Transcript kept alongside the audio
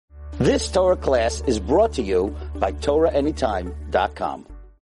This Torah class is brought to you by TorahAnytime.com.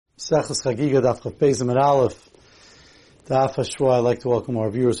 Sechus Chagiga Daf Chav Beis Amud Aleph. Daf Hashua. I'd like to welcome our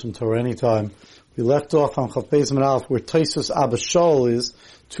viewers from Torah Anytime. We left off on Chav Beis Amud Aleph where Taisus Abba Shaul is,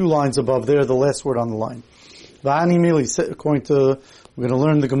 2 lines above there, the last word on the line. V'ani Mili, according to, we're going to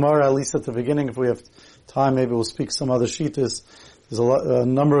learn the Gemara at least at the beginning. If we have time, maybe we'll speak some other shittas. There's a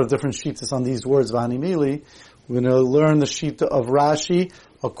number of different shittas on these words, V'ani Mili. We're going to learn the shitta of Rashi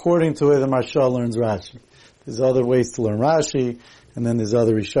according to the way the Maharsha learns Rashi. There's other ways to learn Rashi, and then there's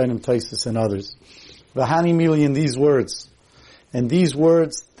other Rishonim, Taisus, and others. V'hani mili in these words. And these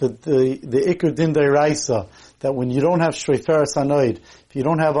words, the Iker Din D'Oraisa, that when you don't have Shreiferes Hanoid, if you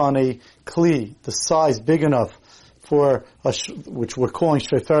don't have on a Kli, the size big enough for, which we're calling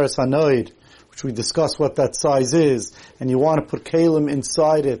Shreiferes Hanoid, which we discuss what that size is, and you want to put Kalim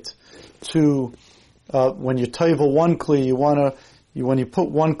inside it to, when you taiva one Kli, when you put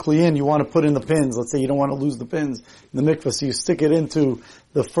one Kli in, you want to put in the pins. Let's say you don't want to lose the pins in the mikvah, so you stick it into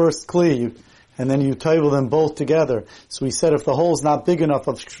the first Kli, and then you table them both together. So we said if the hole is not big enough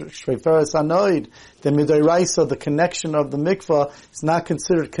of Shreiferes Hanoid, then Midoraisa, the connection of the mikvah, is not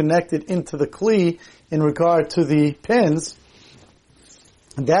considered connected into the Kli in regard to the pins.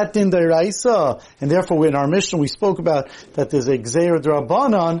 That Din D'Oraisa, and therefore in our mission we spoke about that there's a Gzeira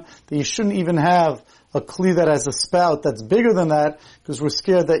D'Rabbanan, that you shouldn't even have a Kli that has a spout that's bigger than that, because we're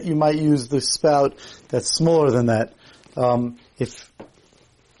scared that you might use the spout that's smaller than that.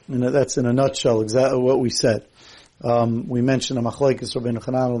 That's in a nutshell exactly what we said. We mentioned a Machlokes Rabbeinu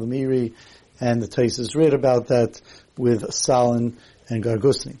Hanan the Miri, and the Taisus read about that with Salin and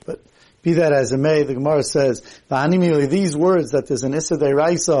Gargusni. But be that as it may, the Gemara says, these words that there's an Issa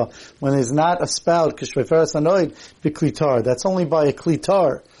D'Oraisa when there's not a spout, K'Shreiferes Hanoid, B'Kli, that's only by a Kli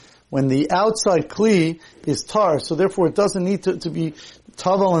tar. When the outside Kli is tar, so therefore it doesn't need to be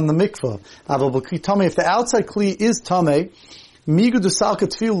tavel in the mikvah. If the outside Kli is tameh, migu desalka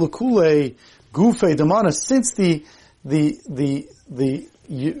tfil l'kulei gufei demana, since the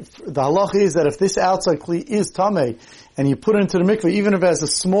halach is that if this outside Kli is tameh, and you put it into the mikvah, even if it has a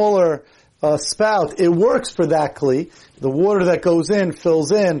smaller spout, it works for that Kli. The water that goes in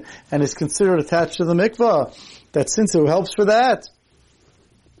fills in and is considered attached to the mikvah. That since it helps for that,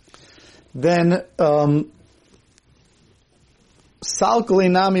 then it's also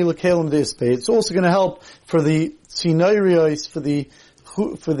going to help for the tzinoirios, for the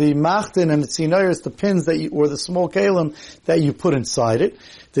machtin and the tzinoirios, the pins that or the small kalim that you put inside it.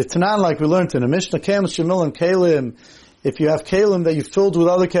 The Tanan, like we learned in the Mishnah, kalim shemil and kalim, if you have kalim that you filled with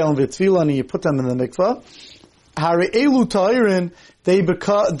other kalim v'tfilah and you put them in the mikvah, hari elu ta'irin, they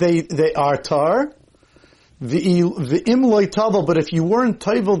are tar. V'im loy tavel, but if you weren't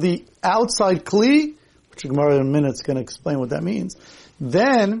tavel the outside Kli, which Gemara in a minute is going to explain what that means,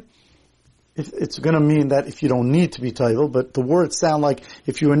 then it's going to mean that if you don't need to be tavel, but the words sound like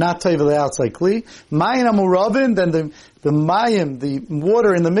if you were not tavel the outside Kli, mayim amuravin, then the mayim, the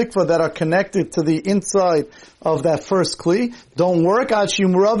water in the mikvah that are connected to the inside of that first Kli, don't work ad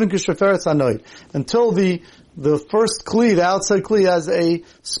shimuravin k'Shreiferes Hanoid, until the first Kli, the outside Kli, has a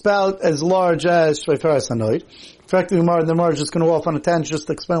spout as large as Shreiferes Hanoid. In fact, the Gemara is just going to go off on a tangent just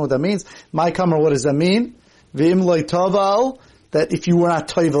to explain what that means. My kamar, what does that mean? V'im loy taval, that if you were not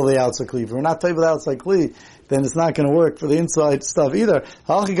tavel the outside Kli, if you were not tavel the outside Kli, then it's not going to work for the inside stuff either.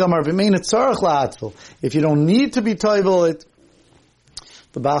 If you don't need to be tavel it,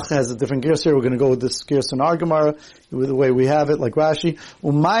 the Bach has a different gears here. We're going to go with this gears in our Gemara, with the way we have it, like Rashi.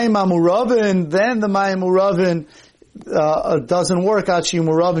 Umayim amuravin, then the mayim muravin doesn't work, Achi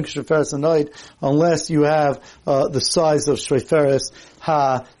muravin Shreiferes Hanoid, unless you have the size of Shreiferes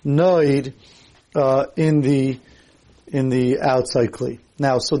Hanoid in the outside Kli.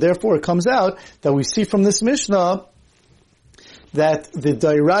 Now, so therefore it comes out that we see from this Mishnah that the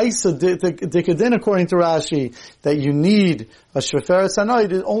D'Oraisa, the Dikadin, according to Rashi, that you need a Shreiferes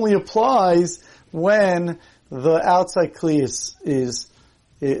Hanoid, it only applies when the outside Kli is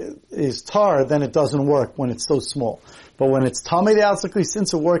tar, then it doesn't work when it's so small. But when it's tamei the outside Kli,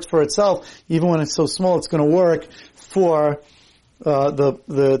 since it works for itself, even when it's so small, it's going to work for the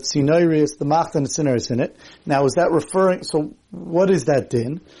tzinoirius, the macht and the tzinoirius in it. Now, is that referring? So, what is that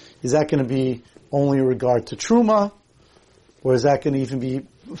din? Is that going to be only in regard to truma? Or is that going to even be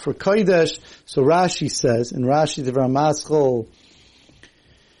for Kodesh? So Rashi says, in Rashi Devra Maschol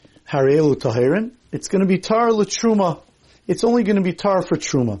Harelu Tahirin, it's going to be tar l'truma. It's only going to be tar for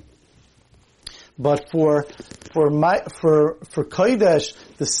truma. But for Kodesh,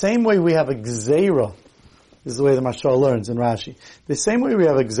 the same way we have a gzeira, this is the way the Mashal learns in Rashi. The same way we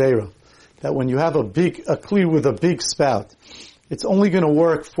have a gzeira, that when you have a kli with a big spout, it's only going to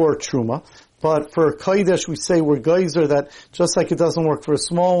work for Truma. But for Kodesh, we say we're geyser that just like it doesn't work for a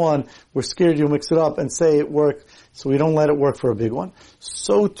small one, we're scared you'll mix it up and say it worked, so we don't let it work for a big one.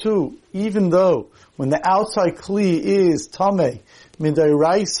 So too, even though when the outside kli is tameh,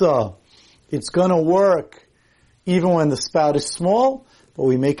 midairaisa, it's gonna work even when the spout is small, but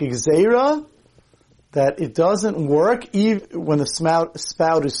we make a gzeira that it doesn't work even when the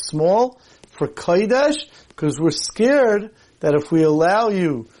spout is small for Kodesh, because we're scared that if we allow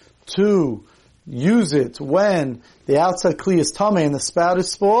you to use it when the outside kli is tameh and the spout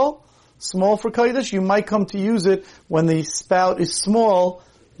is small for Kodesh, you might come to use it when the spout is small,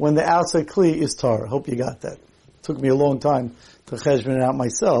 when the outside kli is tar. Hope you got that. Took me a long time to cheshbon it out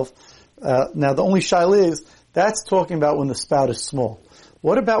myself. Now the only shaila is, that's talking about when the spout is small.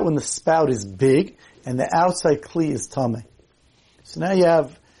 What about when the spout is big and the outside kli is tameh? So now you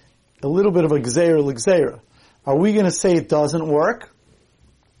have a little bit of a gzeira. Are we going to say it doesn't work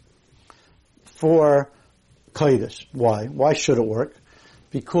for Kodesh? Why? Why should it work?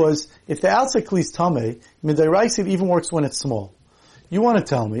 Because if the outside kli is tameh, midayrais it even works when it's small. You want to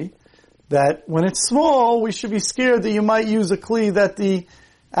tell me that when it's small, we should be scared that you might use a kli that the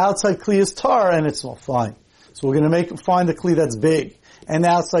outside kli is tar and it's small. Fine. So we're going to find a kli that's big and the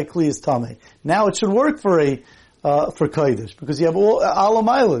outside kli is tameh. Now it should work for Kodesh, because you have all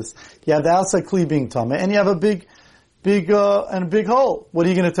alamilas. You have the outside kli being tameh and you have a big hole. What are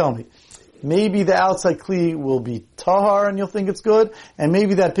you going to tell me? Maybe the outside kli will be tahar and you'll think it's good, and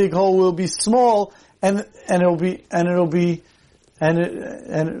maybe that big hole will be small and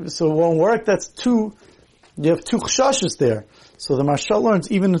so it won't work. That's two. You have two chashashis there. So the Marshal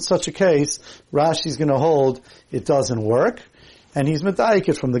learns even in such a case, Rashi's going to hold it doesn't work, and he's medayik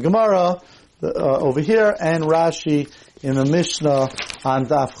it from the Gemara over here and Rashi in the Mishnah on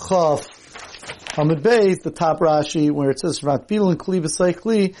Daf Chaf Amud Beis, the top Rashi, where it says Rat Bilun Kli B'Sei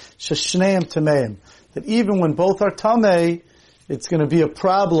Kli Sheshneim Tameim, that even when both are tamei, it's going to be a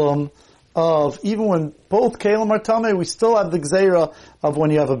problem of, even when both kelim are tamei, we still have the gzeira of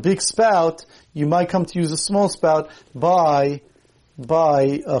when you have a big spout, you might come to use a small spout by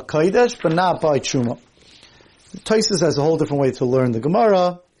Kodesh, but not by Truma. Tosfos has a whole different way to learn the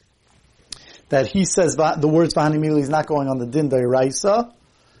Gemara, that he says the words V'hanimili is not going on the din d'oraisa,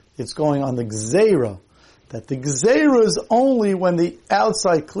 it's going on the gzeira. That the gzeira is only when the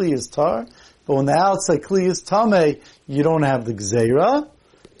outside kli is tar, but when the outside kli is tameh, you don't have the gzeira,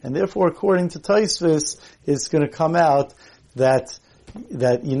 and therefore, according to Tosfos, it's going to come out that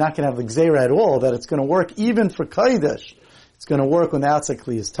you're not going to have the gzeira at all. That it's going to work even for Kodesh. It's going to work when the outside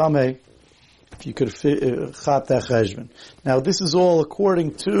kli is tameh. If you could chat that cheshbon. Now, this is all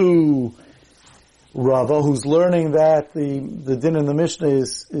according to Rava, who's learning that the din in the Mishnah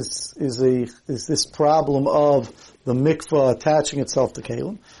is this problem of the mikvah attaching itself to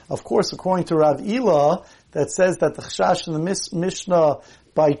kelim. Of course, according to Rav Ila, that says that the chashash in the Mishnah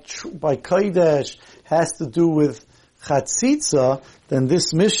by Kodesh has to do with chatzitza, then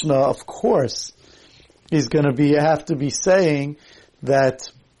this Mishnah, of course, is going to have to be saying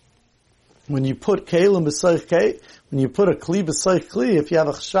that when you put kelim b'seich when you put a kli b'seich kli, if you have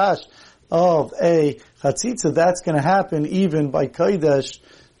a chashash of a chatzitza, that's going to happen even by Kodesh,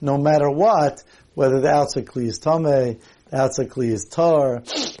 no matter what, whether the outside kli is tameh, the outside kli is tar,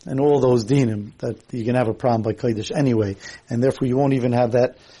 and all those dinim, that you're going to have a problem by Kodesh anyway, and therefore you won't even have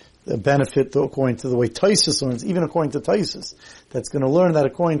that benefit according to the way Tosfos learns, even according to Tosfos, that's going to learn that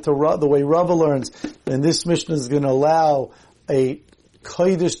according to the way Rava learns, then this Mishnah is going to allow a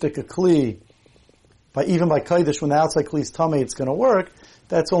Kodesh dekakli, even by Kodesh, when the outside kli is tameh, it's going to work.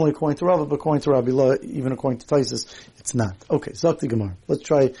 That's only according to Rava, but according to Rabbi Lo, even according to Tosfos, it's not. Okay, Zakti Gemara. Let's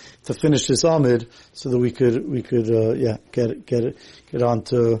try to finish this Amid so that we could get on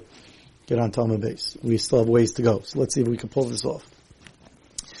to Amid base. We still have ways to go, so let's see if we can pull this off.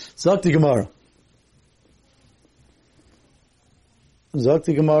 Zakti Gemara.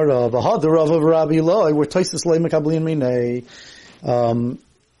 Zakti Gemara. V'had Rava v'Rabbi Lo, where Tosfos lo mekablin minei.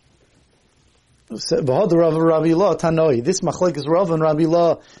 V'had Rava v'Rabbi Lo tanoi. This machlokes Rava and Rabbi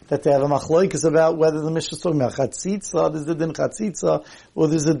Lo, that they have a machlokes about whether the Mishnah is talking about chatzitza, there's a din chatzitza, or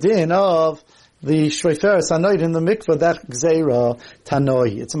there's a din of the shreiferes anoid in the mikvah, that gzeira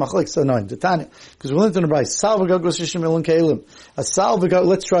tanoi. It's a machlokes anoid. The Tanya, because we're learning to buy salva gagos yishimil and kalim. A salva gagos.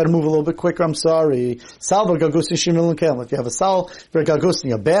 Let's try to move a little bit quicker. I'm sorry. Salva gagos yishimil and kalim. If you have a salva gagos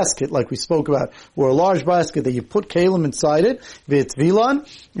in a basket, like we spoke about, or a large basket that you put kalim inside it, v'etvilan,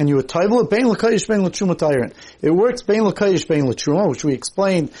 and you would table it bein l'kayish bein l'truma tayrin. It works bein l'kayish bein l'truma, which we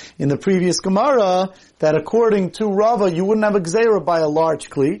explained in the previous Gemara, that according to Rava, you wouldn't have a gzeira by a large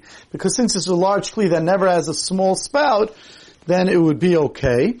kli, because since it's a large kli that never has a small spout, then it would be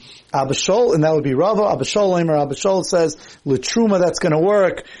okay. Abashol, and that would be Rava. Abashol Lamer, Abashol says, L'truma, that's going to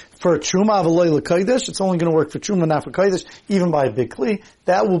work for Truma, Avaloy L'Kodesh. It's only going to work for Truma, not for Kodesh, even by a big Kli.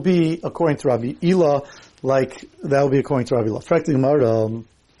 That will be, according to Rabbi Ila, that will be according to Rabbi Ila. Frekti Gemara,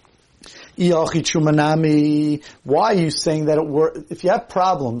 why are you saying that it works? If you have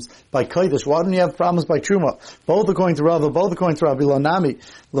problems by Kodesh, why don't you have problems by Truma? Both according to Rava, both according to Rabbi Lanami.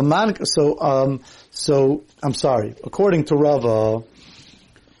 So, I'm sorry. According to Rava,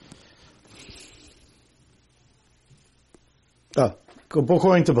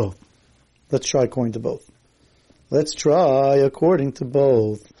 according to both. Let's try according to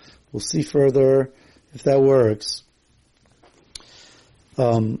both. We'll see further if that works.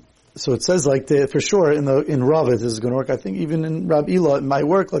 So it says for sure in Rava this is going to work. I think even in Rabbi Ila it might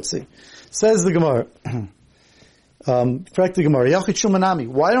work. Let's see. Says the Gemara. Frak the Gemara. Yachid Shumanami.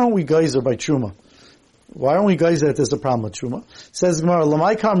 Why don't we geyser by Truma? Why don't we geyser that there's a problem with Truma? Says the Gemara.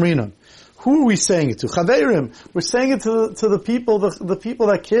 Lamai Kamrinan. Who are we saying it to? Chaverim. We're saying it to the people, the people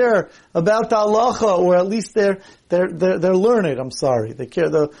that care about the halacha, or at least they're learned. I'm sorry. They care.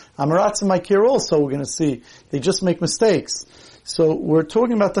 The Amaratzim might care also, we're going to see. They just make mistakes. So we're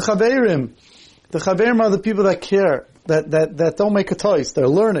talking about the Chaverim. The Chaverim are the people that care, that don't make a toys. They're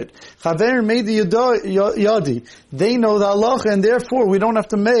learned. Chaverim made the yadi. They know the halacha, and therefore we don't have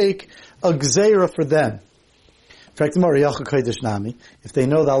to make a gzeira for them. In fact, the Gemara, Yacha Kodesh Nami. If they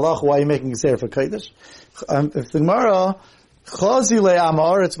know the halacha, why are you making gzeira for Kodesh? If the Gemara, Chazi le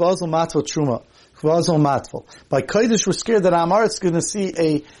Amar, it's Vazal Matful Truma. Vazal Matful. By Kodesh, we're scared that Amar is going to see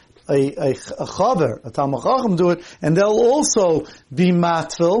a chaver, a Talmud Chacham do it, and they'll also be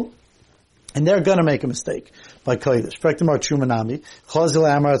matfil, and they're going to make a mistake by Kodesh. Frektimar Trumanami, Chazil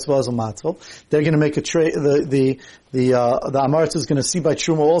Amaretz Vazal Matfil. They're going to make a trade. The Amaretz is going to see by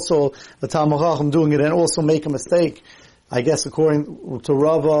Truma also the Talmud Chacham doing it, and also make a mistake. I guess according to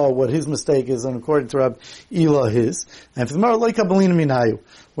Rava, what his mistake is, and according to Rabbi Ila, his. And for the Gemara, like Kabbalina Minayu,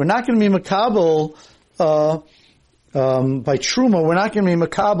 we're not going to be makabel. By Truma, we're not going to be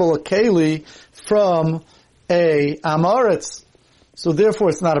makabel a keli from a Amaretz. So therefore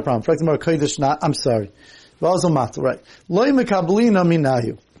it's not a problem. I'm sorry. Right. Loi makabelina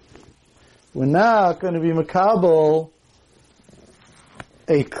minayu. We're not going to be makabel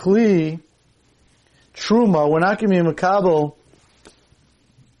a kli Truma. We're not going to be makabel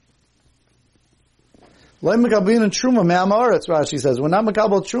Loi makabelina Truma me'amaretz, Rashi says. We're not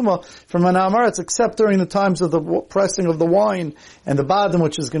makabel Truma from an amaretz except during the times of the pressing of the wine and the badam,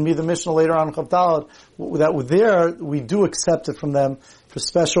 which is going to be the Mishnah later on in Chavdalad. That there, we do accept it from them for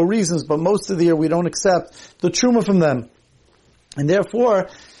special reasons, but most of the year we don't accept the Truma from them. And therefore,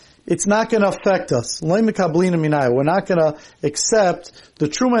 it's not going to affect us. We're not going to accept the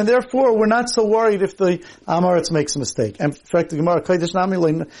Truma, and therefore we're not so worried if the Amaretz makes a mistake. And in fact, the Gemara, Kodesh Nami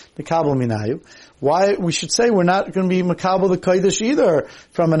Mikabel Minayu. Why we should say we're not going to be Makabel the Kodesh either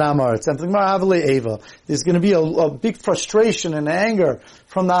from an Amaretz. And the Gemara Havale Eva. There's going to be a big frustration and anger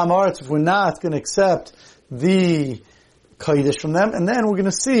from the Amaretz if we're not going to accept the Kodesh from them, and then we're going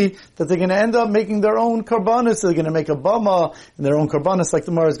to see that they're going to end up making their own karbanis. They're going to make a bama in their own karbanis, like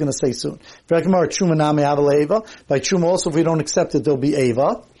the Gemara is going to say soon. By Truma also, if we don't accept it, there'll be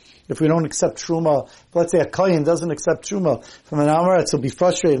Eva. If we don't accept Truma, let's say a Kohen doesn't accept Truma from an Amaretz, he'll be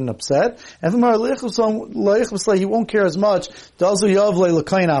frustrated and upset. And he won't care as much,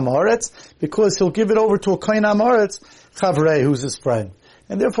 because he'll give it over to a Kohen Amaretz, Chavrei, who's his friend.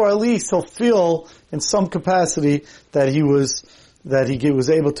 And therefore, at least he'll feel in some capacity that he was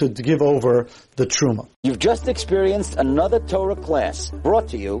able to give over the Truma. You've just experienced another Torah class brought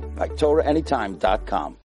to you by TorahAnytime.com.